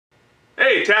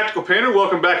Hey, Tactical Painter,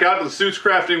 welcome back out to the Soots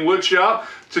Crafting Wood Shop.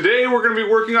 Today we're going to be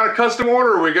working on a custom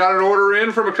order. We got an order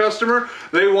in from a customer.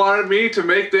 They wanted me to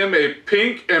make them a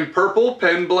pink and purple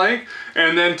pen blank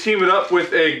and then team it up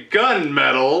with a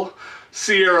gunmetal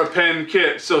Sierra pen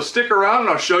kit. So stick around and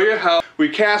I'll show you how we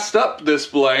cast up this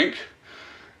blank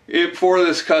for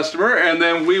this customer, and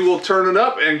then we will turn it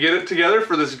up and get it together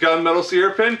for this gunmetal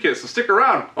Sierra pen kit. So stick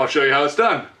around, I'll show you how it's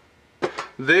done.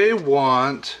 They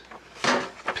want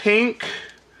pink,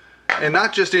 and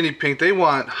not just any pink, they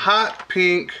want hot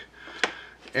pink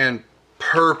and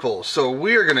purple. So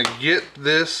we are gonna get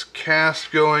this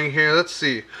cast going here. Let's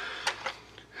see.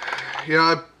 You know,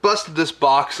 I busted this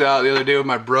box out the other day with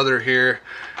my brother here,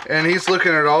 and he's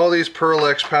looking at all these Pearl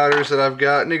X powders that I've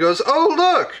got, and he goes, "Oh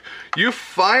look, you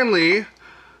finally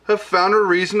have found a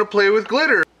reason to play with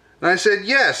glitter." And I said,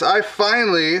 yes, I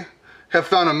finally have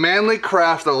found a manly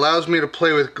craft that allows me to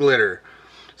play with glitter.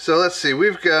 So let's see,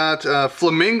 we've got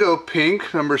Flamingo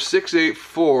Pink, number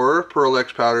 684, Pearl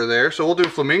X powder there. So we'll do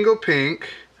Flamingo Pink,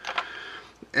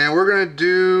 and we're gonna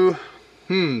do,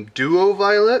 Duo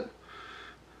Violet?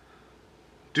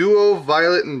 Duo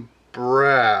Violet and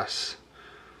Brass.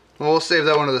 Well, we'll save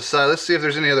that one to the side. Let's see if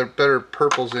there's any other better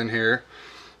purples in here.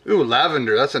 Ooh,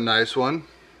 Lavender, that's a nice one.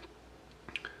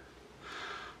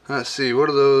 Let's see, what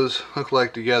do those look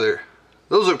like together?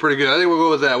 Those look pretty good. I think we'll go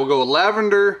with that. We'll go with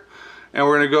Lavender, and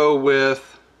we're going to go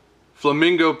with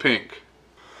Flamingo Pink.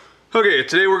 Okay,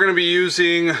 today we're going to be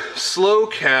using slow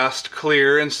cast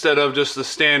clear instead of just the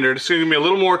standard. It's going to give me a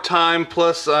little more time,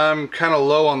 plus I'm kind of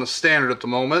low on the standard at the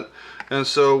moment. And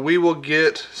so we will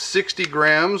get 60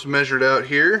 grams measured out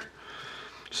here.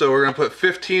 So we're going to put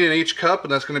 15 in each cup,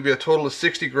 and that's going to be a total of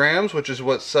 60 grams, which is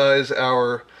what size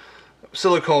our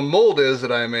silicone mold is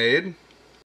that I made.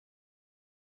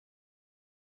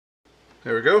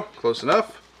 There we go, close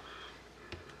enough.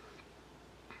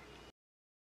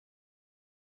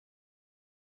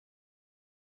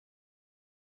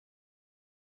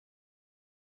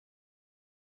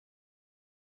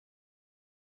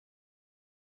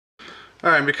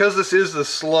 Alright, because this is the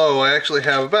slow, I actually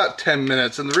have about 10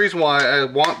 minutes. And the reason why I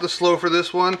want the slow for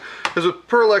this one is with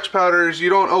Pearl X powders,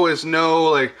 you don't always know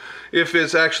like if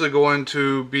it's actually going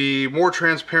to be more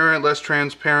transparent, less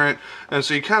transparent. And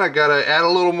so you kind of got to add a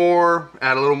little more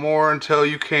until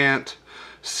you can't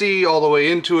see all the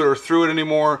way into it or through it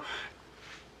anymore.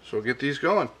 So we'll get these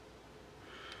going.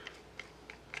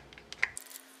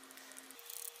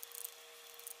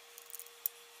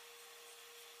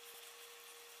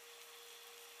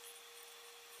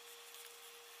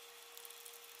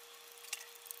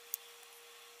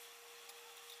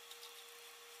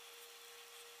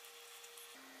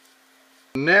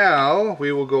 Now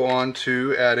we will go on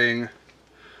to adding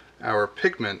our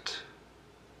pigment.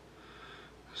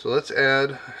 So let's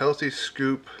add a healthy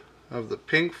scoop of the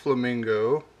pink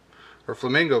flamingo, or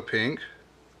flamingo pink.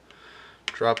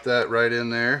 Drop that right in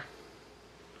there.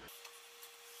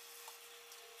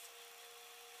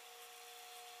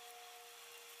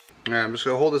 Alright, I'm just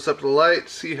going to hold this up to the light,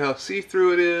 see how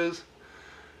see-through it is.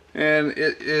 And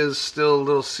it is still a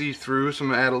little see-through, so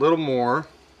I'm going to add a little more.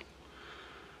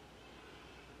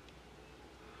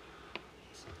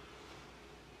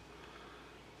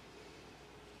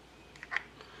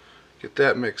 Get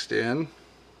that mixed in.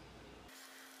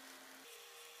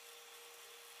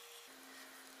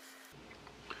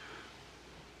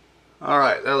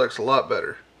 Alright, that looks a lot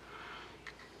better.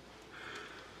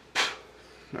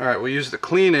 Alright, we'll use the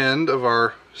clean end of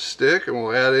our stick and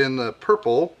we'll add in the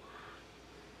purple.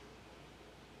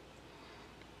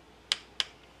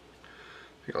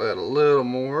 I think I'll add a little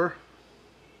more.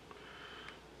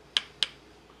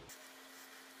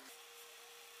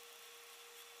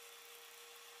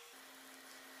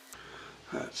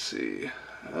 Let's see.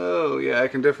 Oh yeah, I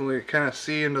can definitely kind of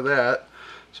see into that.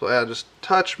 So I'll add just a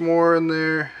touch more in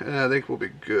there and I think we'll be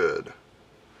good.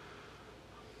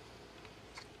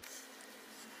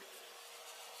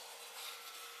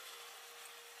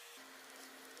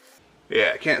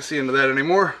 Yeah, I can't see into that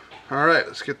anymore. Alright,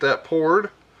 let's get that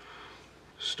poured.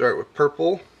 Start with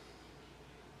purple.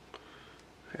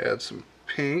 Add some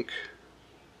pink.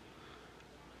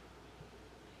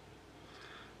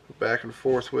 Go back and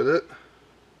forth with it.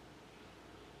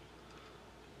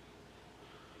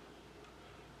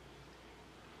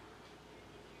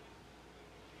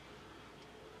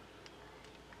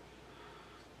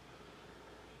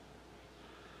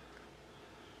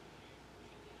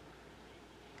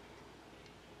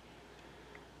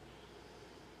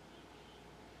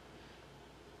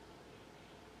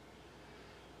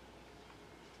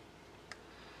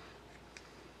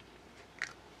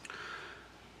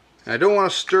 And I don't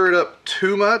want to stir it up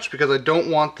too much because I don't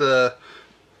want the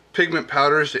pigment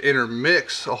powders to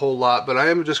intermix a whole lot, but I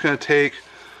am just going to take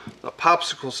a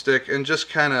popsicle stick and just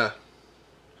kind of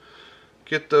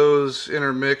get those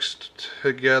intermixed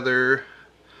together.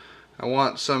 I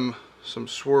want some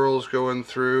swirls going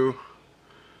through.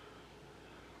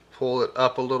 Pull it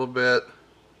up a little bit.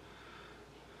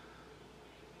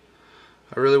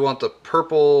 I really want the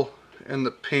purple and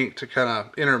the pink to kind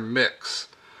of intermix.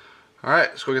 Alright,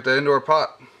 let's go get that into our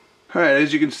pot. Alright,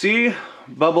 as you can see,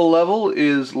 bubble level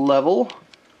is level.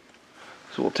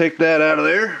 So we'll take that out of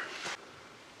there.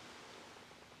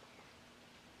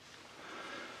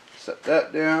 Set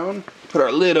that down. Put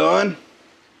our lid on.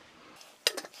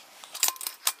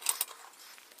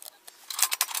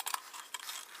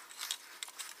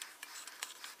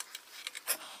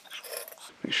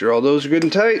 Make sure all those are good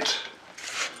and tight.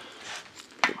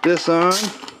 Put this on.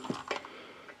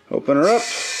 Open her up.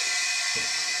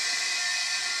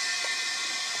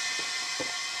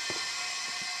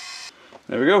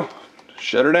 There we go.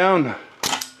 Shut her down. And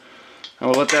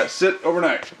we'll let that sit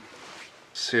overnight.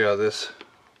 See how this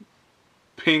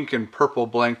pink and purple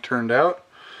blank turned out.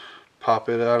 Pop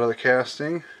it out of the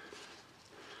casting.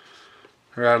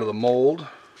 Or out of the mold.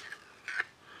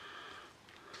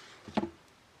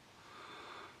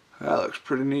 That looks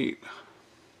pretty neat.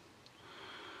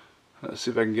 Let's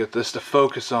see if I can get this to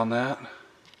focus on that.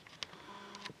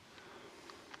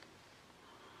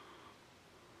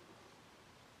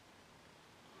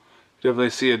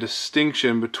 Definitely see a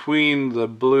distinction between the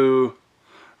blue,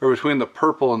 or between the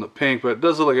purple and the pink, but it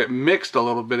does look like it mixed a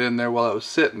little bit in there while it was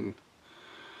sitting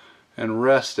and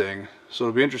resting. So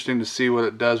it'll be interesting to see what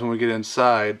it does when we get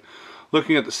inside.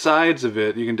 Looking at the sides of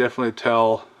it, you can definitely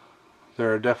tell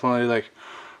there are definitely like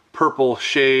purple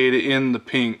shade in the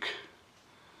pink.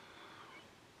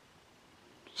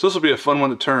 So this will be a fun one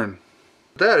to turn.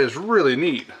 That is really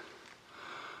neat.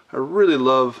 I really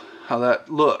love how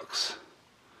that looks.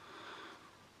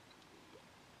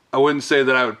 I wouldn't say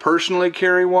that I would personally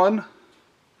carry one,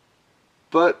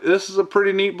 but this is a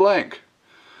pretty neat blank.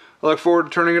 I look forward to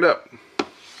turning it up.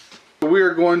 We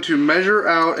are going to measure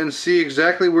out and see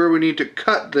exactly where we need to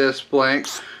cut this blank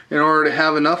in order to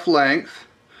have enough length.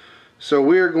 So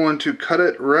we are going to cut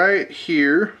it right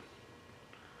here.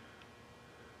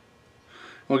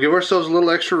 We'll give ourselves a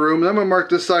little extra room. Then I'm going to mark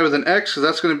this side with an X because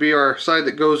that's going to be our side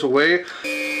that goes away.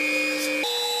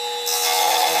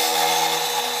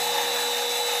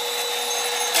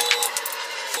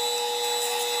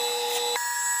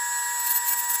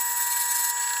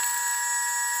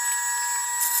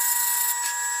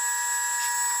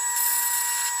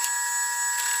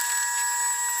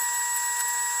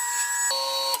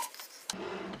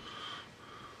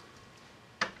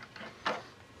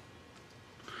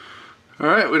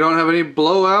 Alright, we don't have any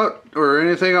blowout or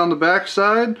anything on the back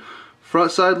side.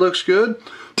 Front side looks good.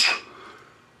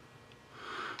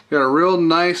 Got a real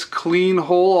nice clean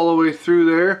hole all the way through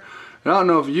there. And I don't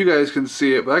know if you guys can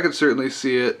see it, but I can certainly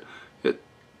see it.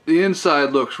 The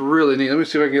inside looks really neat. Let me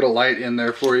see if I can get a light in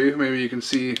there for you. Maybe you can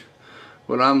see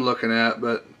what I'm looking at,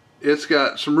 but it's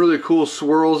got some really cool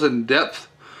swirls and depth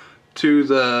to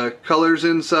the colors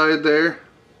inside there.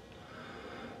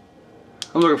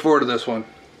 I'm looking forward to this one.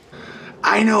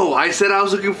 I know, I said I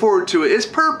was looking forward to it. It's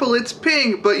purple, it's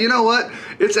pink, but you know what?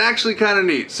 It's actually kind of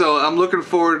neat. So I'm looking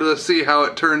forward to see how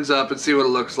it turns up and see what it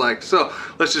looks like. So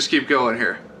let's just keep going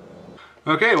here.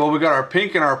 Okay, well we got our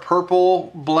pink and our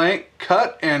purple blank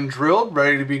cut and drilled,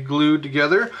 ready to be glued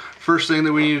together. First thing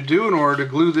that we need to do in order to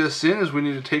glue this in is we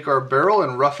need to take our barrel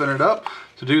and roughen it up.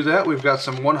 To do that, we've got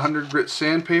some 100 grit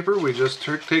sandpaper. We just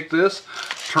take this,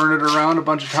 turn it around a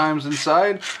bunch of times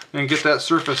inside, and get that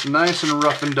surface nice and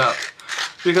roughened up.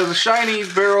 Because a shiny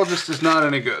barrel just is not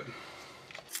any good.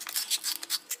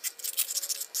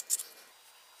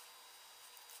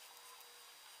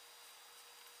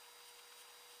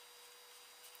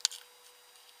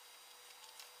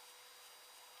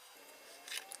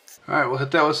 Alright, we'll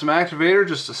hit that with some activator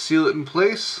just to seal it in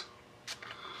place.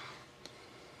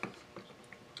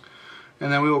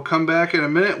 And then we will come back in a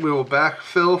minute. We will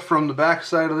backfill from the back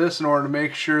side of this in order to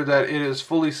make sure that it is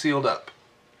fully sealed up.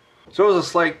 So there's a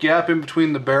slight gap in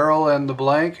between the barrel and the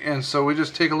blank, and so we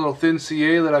just take a little thin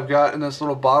CA that I've got in this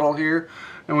little bottle here,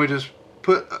 and we just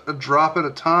put a drop at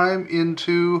a time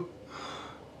into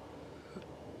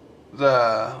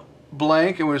the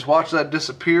blank, and we just watch that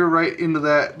disappear right into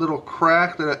that little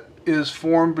crack that is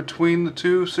formed between the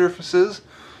two surfaces.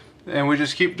 And we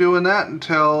just keep doing that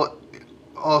until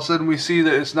all of a sudden we see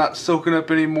that it's not soaking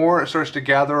up anymore. It starts to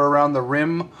gather around the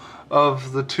rim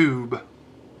of the tube.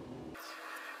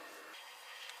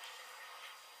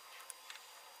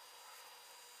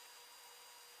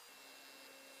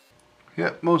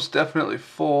 Yep, most definitely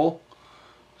full.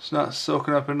 It's not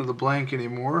soaking up into the blank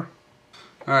anymore.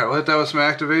 Alright, we'll hit that with some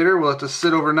activator. We'll let this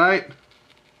sit overnight.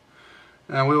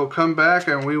 And we will come back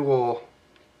and we will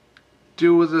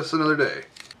deal with this another day.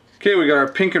 Okay, we got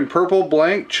our pink and purple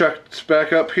blank chucked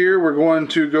back up here. We're going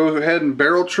to go ahead and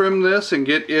barrel trim this and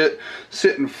get it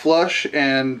sitting flush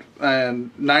and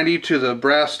 90 to the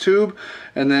brass tube.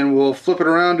 And then we'll flip it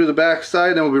around to the back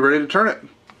side and we'll be ready to turn it.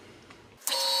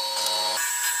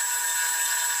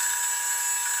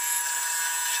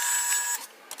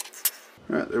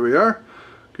 Alright, there we are.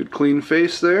 Good clean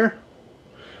face there.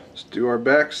 Let's do our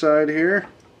back side here.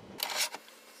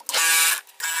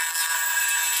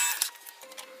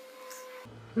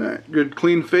 Alright, good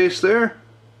clean face there.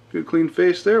 Good clean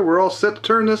face there. We're all set to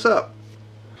turn this up.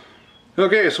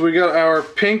 Okay, so we got our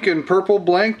pink and purple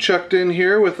blank chucked in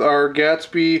here with our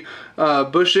Gatsby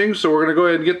bushing. So we're going to go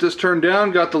ahead and get this turned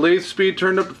down. Got the lathe speed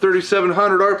turned up to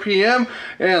 3,700 RPM.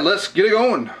 And let's get it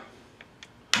going.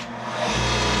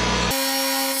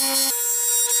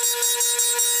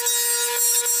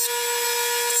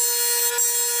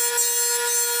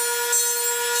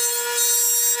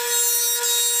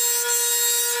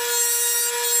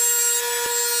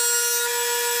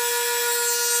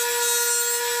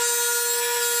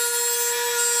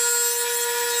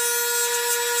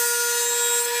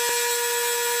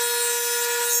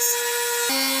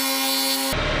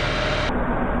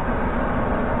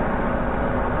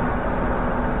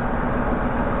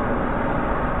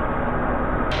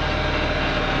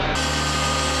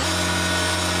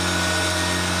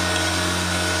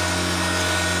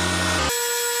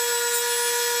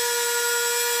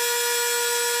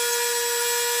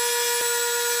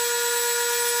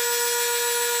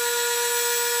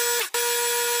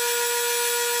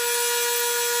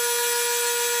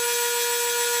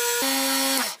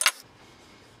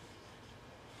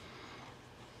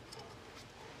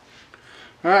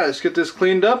 Alright, let's get this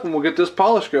cleaned up and we'll get this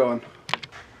polish going.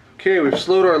 Okay, we've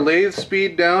slowed our lathe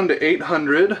speed down to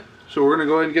 800, so we're going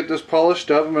to go ahead and get this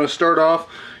polished up. I'm going to start off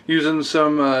using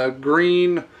some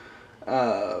green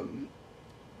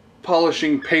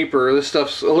polishing paper. This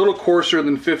stuff's a little coarser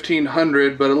than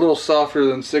 1500, but a little softer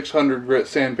than 600 grit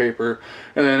sandpaper.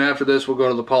 And then after this, we'll go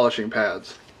to the polishing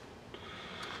pads.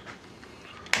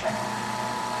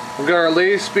 We've got our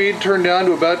lathe speed turned down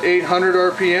to about 800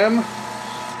 RPM.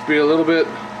 Be a little bit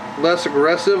less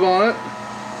aggressive on it.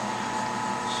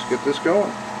 Let's get this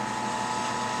going.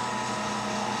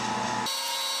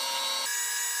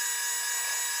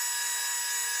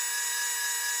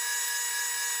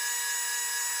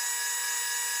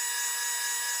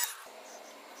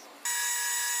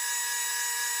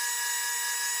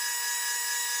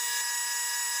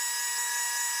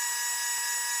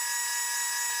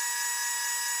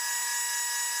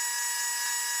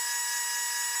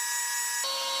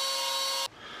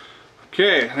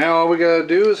 Okay, now all we gotta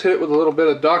do is hit it with a little bit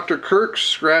of Dr. Kirk's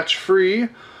Scratch Free,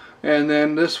 and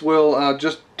then this will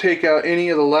just take out any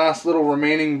of the last little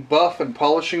remaining buff and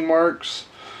polishing marks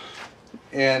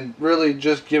and really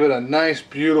just give it a nice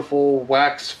beautiful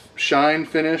wax shine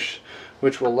finish,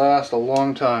 which will last a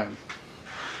long time.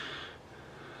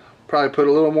 Probably put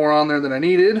a little more on there than I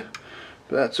needed,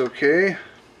 but that's okay.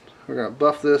 We're gonna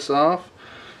buff this off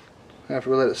after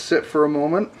we let it sit for a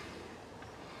moment.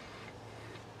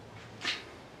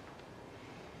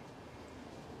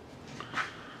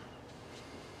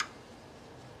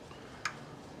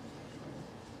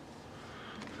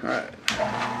 Alright.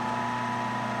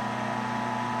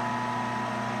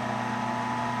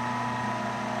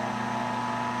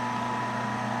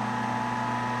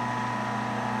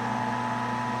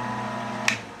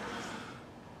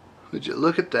 Would you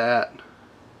look at that?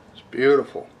 It's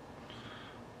beautiful.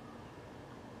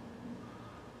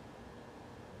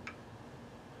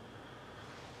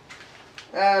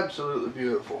 Absolutely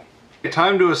beautiful.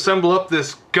 Time to assemble up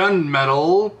this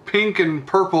gunmetal pink and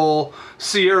purple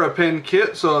Sierra pen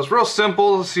kit. So it's real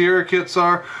simple, the Sierra kits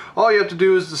are. All you have to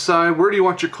do is decide where do you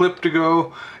want your clip to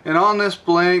go. And on this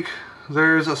blank,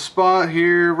 there's a spot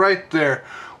here, right there,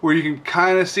 where you can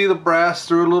kind of see the brass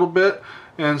through it a little bit.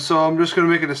 And so I'm just going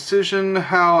to make a decision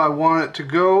how I want it to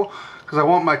go, because I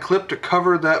want my clip to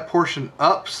cover that portion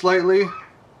up slightly.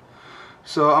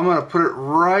 So I'm going to put it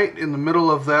right in the middle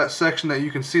of that section that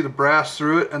you can see the brass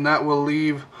through it, and that will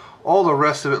leave all the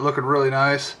rest of it looking really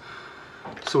nice.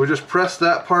 So we just press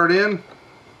that part in.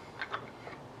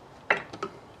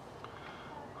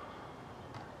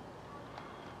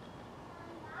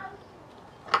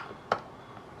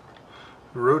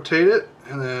 Rotate it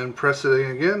and then press it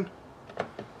in again.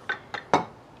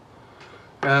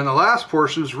 And the last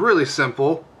portion is really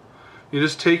simple. You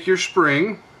just take your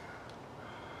spring,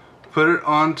 put it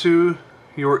onto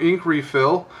your ink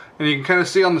refill, and you can kind of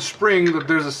see on the spring that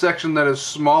there's a section that is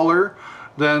smaller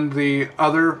than the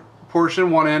other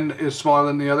portion. One end is smaller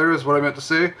than the other, is what I meant to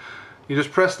say. You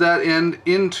just press that end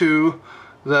into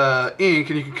the ink,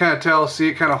 and you can kind of tell, see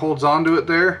it kind of holds onto it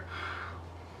there.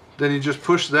 Then you just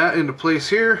push that into place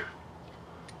here,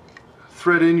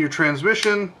 thread in your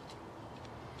transmission,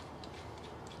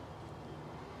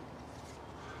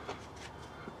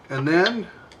 and then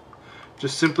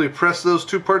just simply press those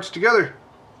two parts together.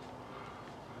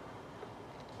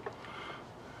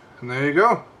 And there you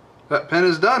go. That pen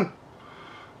is done.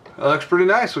 That looks pretty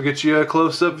nice. We'll get you a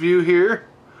close-up view here.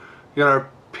 You got our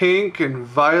pink and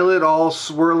violet all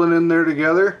swirling in there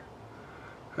together.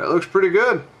 That looks pretty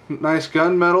good. Nice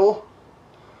gunmetal.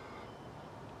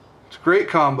 It's a great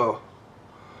combo.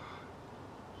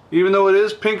 Even though it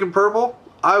is pink and purple,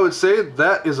 I would say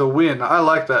that is a win. I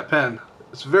like that pen.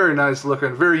 It's very nice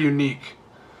looking, very unique.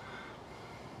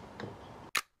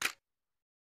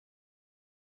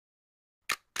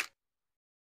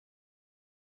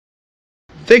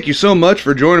 Thank you so much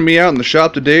for joining me out in the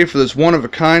shop today for this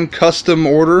one-of-a-kind custom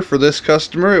order for this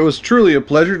customer. It was truly a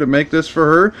pleasure to make this for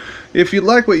her. If you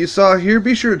like what you saw here,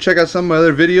 be sure to check out some of my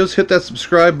other videos. Hit that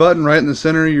subscribe button right in the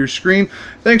center of your screen.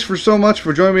 Thanks so much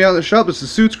for joining me out in the shop. This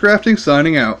is Soots Crafting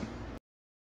signing out.